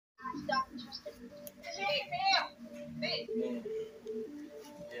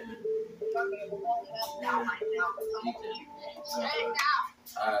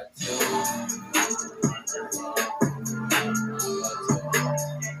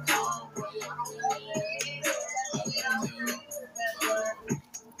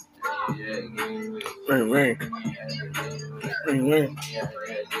Ring.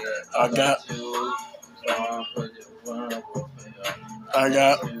 I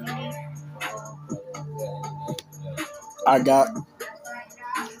got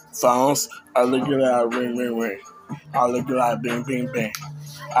phones. I look at that ring. I look at that bing.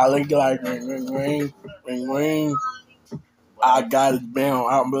 I look at that ring. I got it down.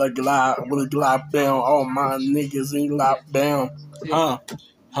 I'm like locked down. All my niggas ain't locked down. Huh?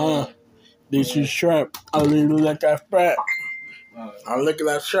 This is strap. I look at that strap. I look at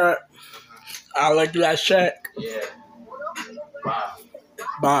that strap. I look at that shack. Yeah.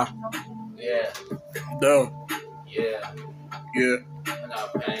 Bye. Yeah. No. Yeah. Yeah.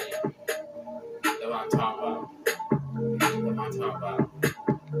 Without pain. That's what I'm talking about.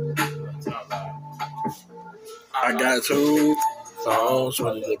 I got 2 phones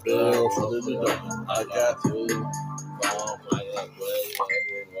for the bill for the door. I got 2 phones.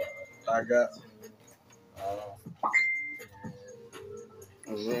 I got.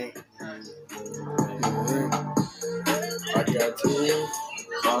 I got 2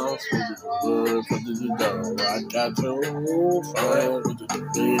 phones for the door. I got 2 phones with the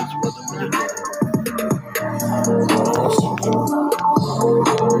bitch for the door.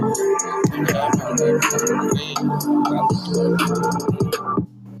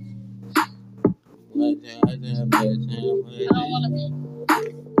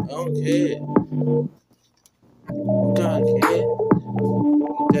 I don't care. God care.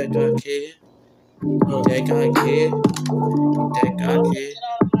 That God care.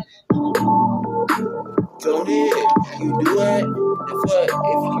 Go ahead. You do that.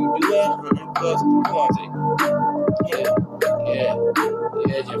 If you do that, I'm closet.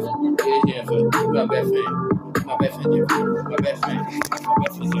 Yeah, Jennifer. You my best friend. Jennifer. My best friend,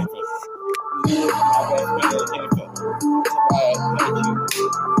 Jennifer. You my best friend, Jennifer. Somebody hate you.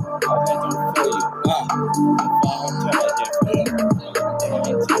 I'll let them for you. I'm talking about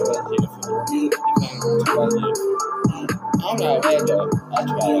Jennifer. I'm not bad though. I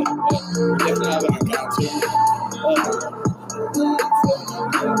tried. Definitely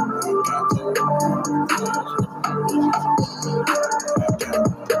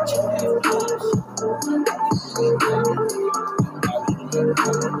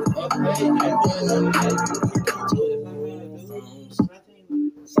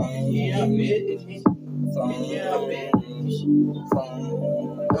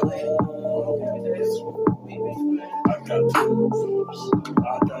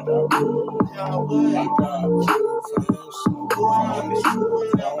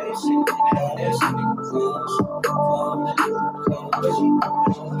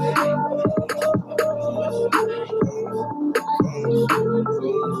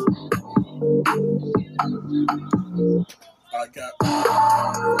I got to.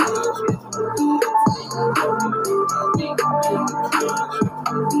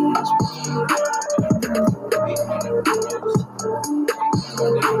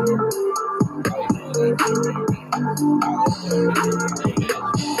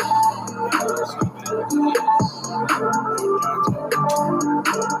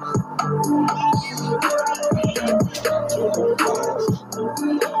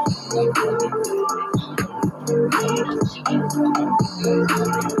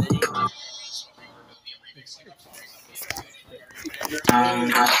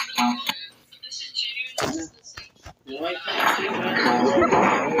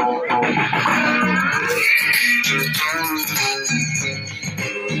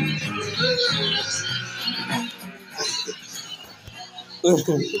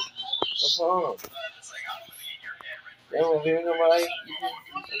 What's wrong? They don't hear nobody.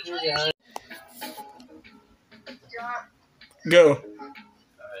 Go.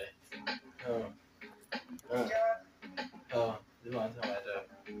 This one talking about that.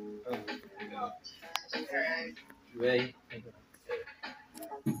 You ready?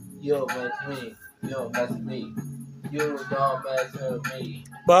 You don't mess with me. You don't mess with me.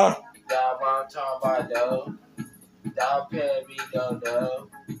 Bye. That's what I'm talking about though. Don't pay me though.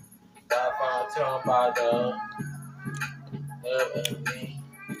 That's what I'm talking about though.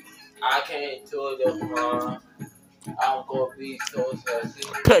 I can't do it tomorrow. I'm gonna be so sexy.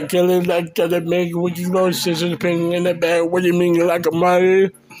 Pet killing like that make what you know, sister's opinion in the bag. What do you mean, like a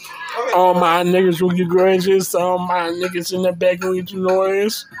mother? All my niggas will get gracious. All my niggas in the back will get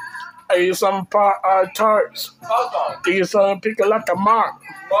noise. I eat some tarts. Eat some pickle like a mark.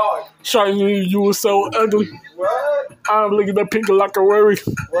 Shawty knew you was so ugly. What? I'm looking at pickle like a worry.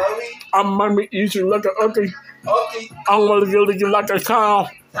 Worry? I'm mommy eat you like a ugly. Okay. I'm gonna look like a clown.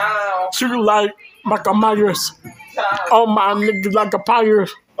 Town. Shoot you like a Myers. Town. Oh my niggas like a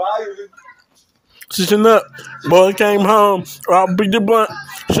Pyres. Fire. Switching up, boy came home. I'll beat the blunt.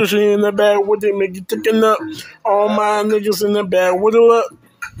 Switching in the bag with it, make it ticking up. All my niggas in the bag with it up.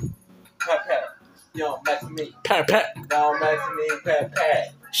 Pat, pat. You don't mess with me. Pat, pat. Don't mess with me, pat,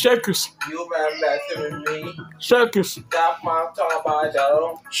 pat. Shakers. You better mess with me. Shakers. That's what I'm talking about,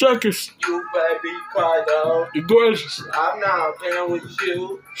 though. Shakers. You better be quiet, though. You gorgeous. I'm not playing with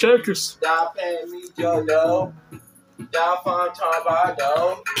you. Shakers. Stop paying me, Joe, though. That's what I'm talking about,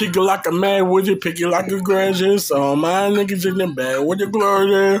 though. Pick it like a man with it, pick it like a gorgeous. All my niggas in the bag with the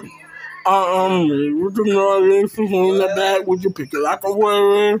glory. With the glory. In the bag with you, pick it like a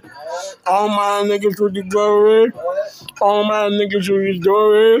worry. All my niggas with the glory. All my niggas with the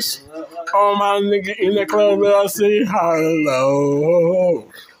doors. All my niggas in the club, I say hello.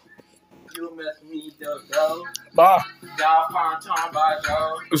 You mess with me, though. Bye. That's what I'm talking about,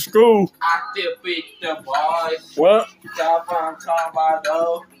 though. It's cool. I still beat the boys. What? That's what I'm talking about,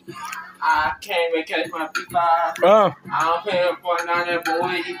 though. I can't even catch my P5. I'm paying for 90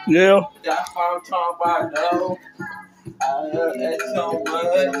 boy. Yeah. That's what I'm talking about, though. I love it so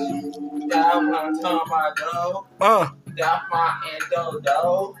much. That's what I'm talking about, though. That's my endo,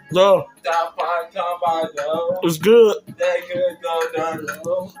 though. No. That's what I'm talking about, though. It's good. That good,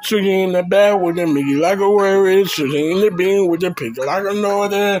 though. Shooting in the bag with them, make it like a worry. Shooting in the bean with the pick like a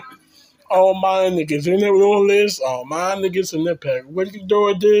northern. All my niggas in the room list. All my niggas in the pack. What you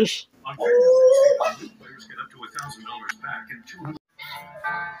doing this?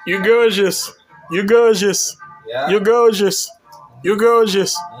 You gorgeous. You gorgeous. Yeah. You gorgeous. You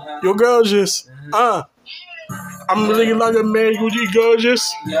gorgeous. You gorgeous. I'm looking like a man with you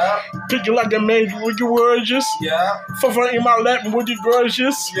gorgeous. Yeah. Picking like a man with you gorgeous. Yeah. Fuffing in my lap with you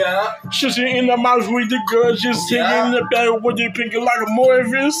gorgeous. Yeah. Shitting in the mouth with you gorgeous. Singing in the back with you picking like a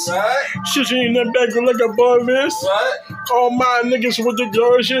Morvis. Right. Shitting in the back like a Morvis. What? All my niggas with the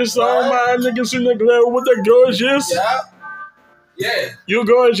gorgeous. All my niggas in the glare with the gorgeous. Yeah. Yeah. You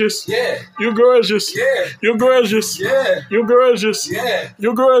gorgeous. Yeah. You gorgeous. Yeah. You gorgeous. Yeah. You gorgeous. Yeah.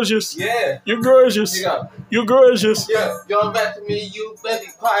 You gorgeous. Yeah. You gorgeous. Yeah. You gorgeous. Yeah. You're back to me. You better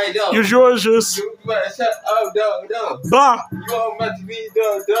be quiet, though. You gorgeous. You better shut up, though. Bah. You won't mess with me,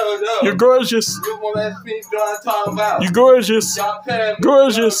 though. You gorgeous. You won't mess with me, though. I'm talking about. You gorgeous. Y'all paying me,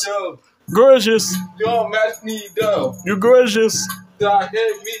 Gorgeous. though. Gorgeous. You won't mess with me, though. You gorgeous. Y'all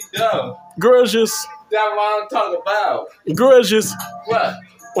hit me, though. Gorgeous. That's what I'm talking about. Gorgeous. What?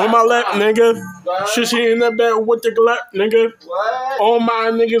 On my lap, nigga. What? Shitty in that bed with the glap, nigga. What? All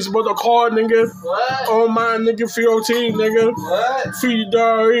my niggas with the car, nigga. What? All my niggas 15, nigga. What? Free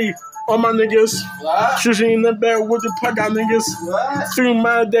Dari. All my niggas. What? Shitty in that bed with the pack out, niggas. What? Free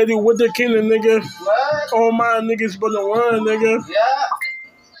my daddy with the king, nigga. What? All my niggas with the one, nigga. Yeah.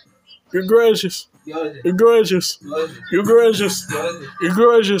 You're gorgeous. You're gorgeous. You're gorgeous. You're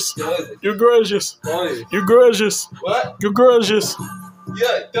gorgeous. You're gorgeous. You're gorgeous. What? You're gorgeous.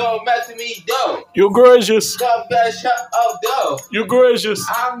 Yeah, don't mess with me, though. You're gorgeous. You better shut up, though. You're gorgeous.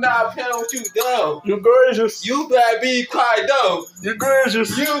 I'm not playing with you, though. You're gorgeous. You better be quiet, though. You're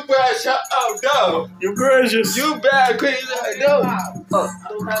gorgeous. You better shut up, though. You're gorgeous. You better quit, though.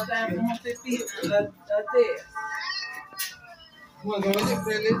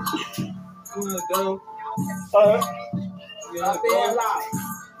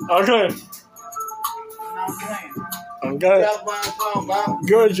 Okay. Okay. That's what I'm talking about.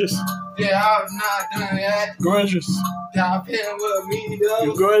 Gorgeous. Yeah, I'm not doing that. Gorgeous. Y'all playing with me, though.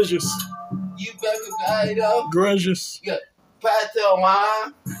 You're gorgeous. You better be quiet, though. Gorgeous. Yeah. Pass the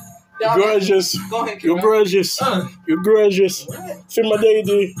wine. Gorgeous. Go ahead, You're gorgeous. You're gorgeous. See my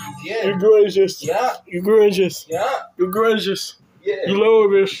lady. Yeah. You're gorgeous. Yeah. You're gorgeous. Yeah. You're gorgeous. Yeah. You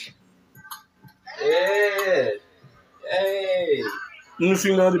love this. Yeah. Hey. Let me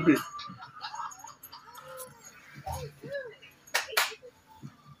see another bit.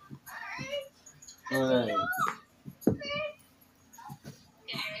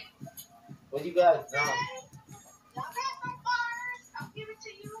 What you got?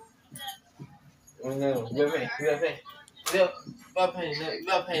 No. No, you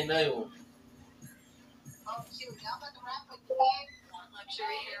gotta pay no.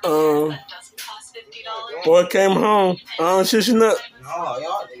 Boy came home. Shishing up. No,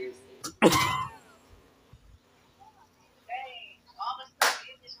 y'all niggas.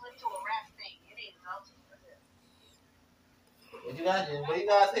 What You got it. What you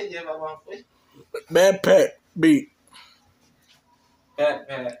gotta say, Jeff? Backpack beat.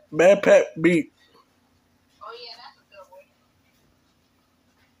 Backpack. Backpack beat. Oh yeah, that's a good one.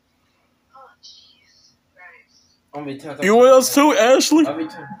 Oh jeez, guys. I'm gonna be telling You with us too, Ashley? I'll be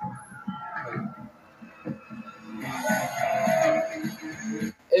telling.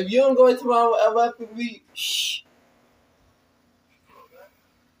 If you don't go into my week, shh.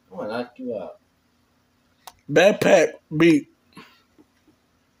 I'm gonna knock you out. Backpack beat.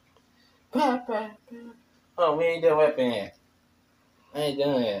 Backpack. Oh, we ain't done weapon yet. I ain't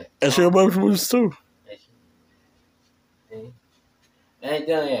done yet. And she with us too. I ain't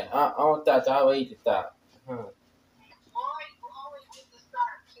done yet. I don't stop. I wait to stop. Boy, you always get to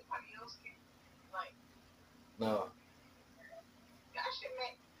start. Somebody else can. Like, No. that should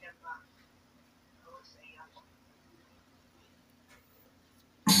make them I would say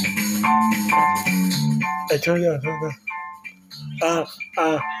Hey, turn it down, turn it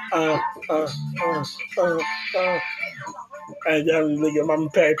down. And y'all look at my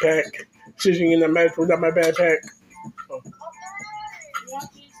backpack. Sitting in the match without my backpack.